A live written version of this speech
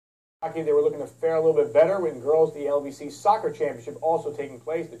Hockey, they were looking to fare a little bit better in girls. The LVC soccer championship also taking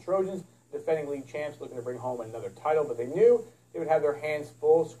place. The Trojans, defending league champs, looking to bring home another title, but they knew they would have their hands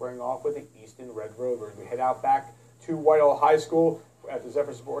full squaring off with the Easton Red Rovers. We head out back to Whitehall High School at the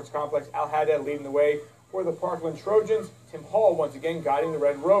Zephyr Sports Complex. Al Haddad leading the way for the Parkland Trojans. Tim Hall once again guiding the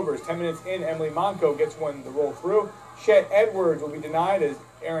Red Rovers. 10 minutes in, Emily Monco gets one to roll through. Chet Edwards will be denied as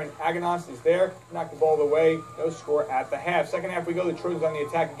Aaron Aganos is there. Knocked the ball away. No score at the half. Second half we go. The Trojans on the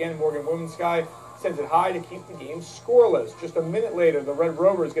attack again. Morgan Womenskei sends it high to keep the game scoreless. Just a minute later, the Red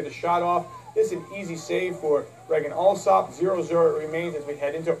Rovers get a shot off. This is an easy save for Reagan Alsop. 0-0 it remains as we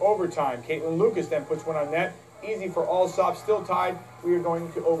head into overtime. Caitlin Lucas then puts one on net. Easy for Alsop, still tied. We are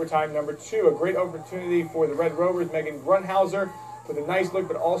going to overtime number 2. A great opportunity for the Red Rovers. Megan Grunhauser with a nice look,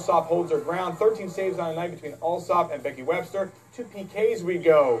 but Alsop holds her ground. 13 saves on the night between Alsop and Becky Webster. 2 PKs we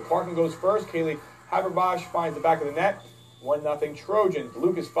go. Parkland goes first. Kaylee Haberbosch finds the back of the net. 1-0 Trojans.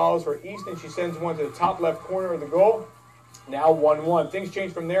 Lucas follows for Easton. She sends one to the top left corner of the goal. Now 1-1. Things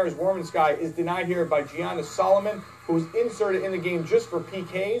change from there as Womenskei is denied here by Gianna Solomon, who was inserted in the game just for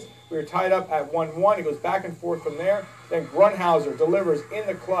PKs. We are tied up at 1-1. It goes back and forth from there. Then Grunhauser delivers in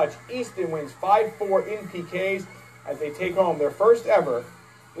the clutch. Easton wins 5-4 in PKs as they take home their first ever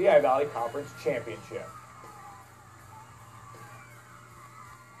Lehigh Valley Conference Championship.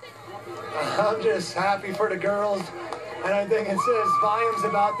 I'm just happy for the girls, and I think it says volumes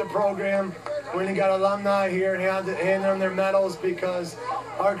about the program when you got alumni here and you have to hand them their medals, because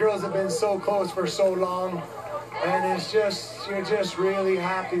our girls have been so close for so long, and it's just, you're just really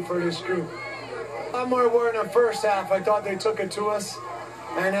happy for this group. A lot more were in the first half. I thought they took it to us,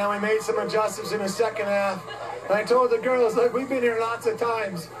 and then we made some adjustments in the second half. And I told the girls, look, we've been here lots of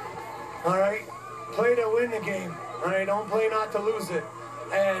times, all right? Play to win the game, all right? Don't play not to lose it.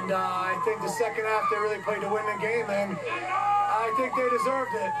 And I think the second half they really played to win the game, and I think they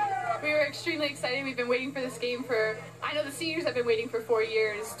deserved it. We were extremely excited. We've been waiting for this game I know the seniors have been waiting for 4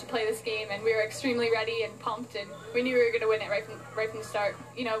 years to play this game, and we were extremely ready and pumped, and we knew we were going to win it right from the start.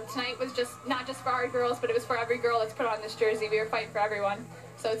 You know, tonight was just not just for our girls, but it was for every girl that's put on this jersey. We were fighting for everyone,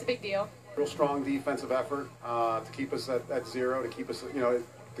 so it's a big deal. Real strong defensive effort to keep us at 0, to keep us, you know,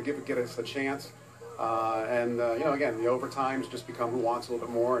 to get us a chance. You know, again, the overtimes just become who wants a little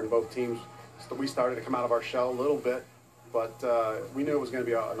bit more, and both teams, we started to come out of our shell a little bit, but we knew it was going to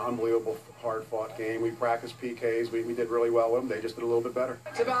be an unbelievable, hard-fought game. We practiced PKs. We did really well with them. They just did a little bit better.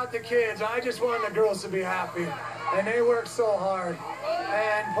 It's about the kids. I just want the girls to be happy, and they worked so hard,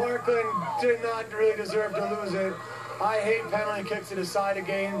 and Parkland did not really deserve to lose it. I hate penalty kicks to decide a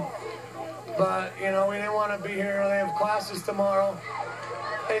game, but, you know, we didn't want to be here. They have classes tomorrow.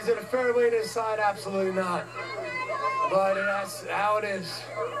 Is it a fair way to decide? Absolutely not. But that's how it is.